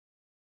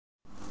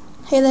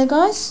Hey there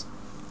guys,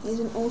 here's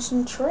an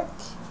awesome trick.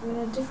 I'm in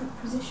a different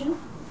position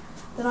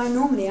than I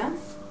normally am,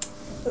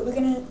 but we're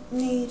going to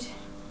need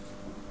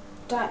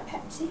Diet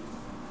Pepsi,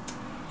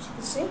 as you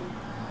can see.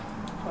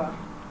 Well,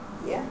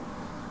 yeah,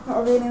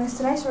 not revealing this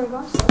today, sorry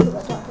guys, I'll put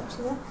that Diet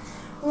Pepsi there.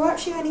 We're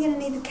actually only going to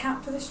need the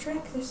cap for this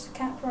trick, this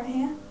cap right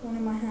here, one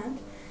in my hand.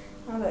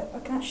 Now look,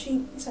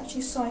 it's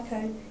actually a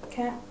Psycho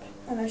cap,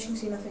 and as you can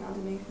see nothing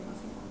underneath and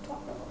nothing on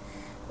top.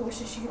 But it's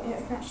just, you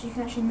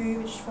can actually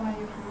move it just via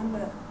your hand,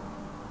 but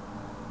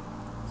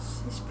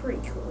it's pretty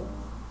cool.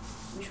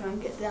 Let me try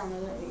and get down there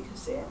so you can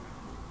see it.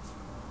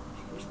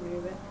 You can just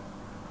move it.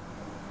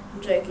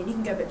 I'm joking, you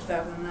can go a bit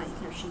further than that, you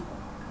can actually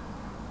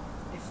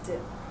lift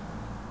it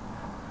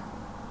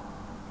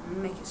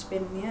and make it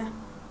spin in the air.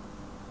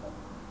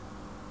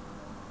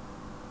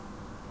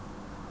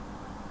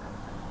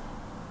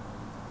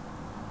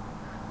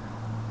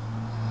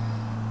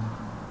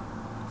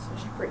 So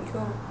it's pretty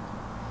cool.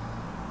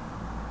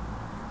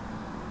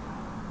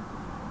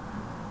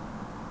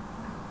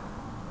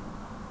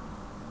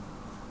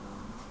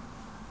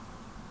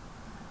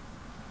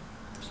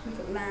 Just make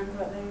it land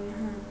right there in your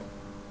hand.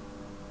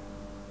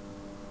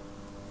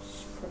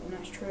 It's a pretty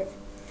nice trick.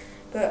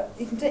 But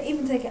you can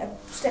even take it a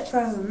step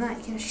further than that.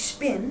 You can actually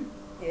spin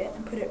it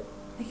and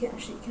you can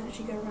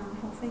actually go around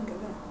the whole finger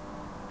there.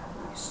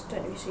 You just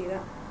don't really see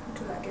that. I'll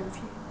do that again for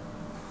you.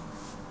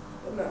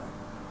 But look,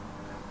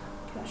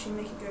 you can actually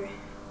make it go around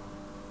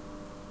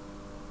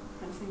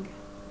the finger.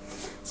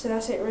 So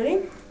that's it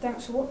really.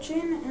 Thanks for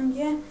watching, and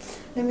yeah,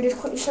 let me just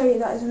quickly show you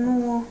that is a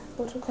normal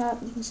bottle cap.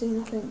 You can see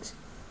nothing's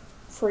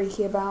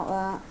freaky about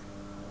that.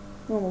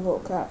 Normal bottle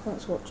cap.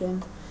 Thanks for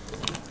watching.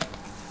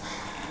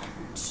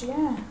 So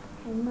yeah,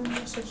 remember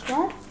to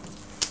subscribe.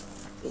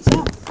 Peace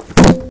out.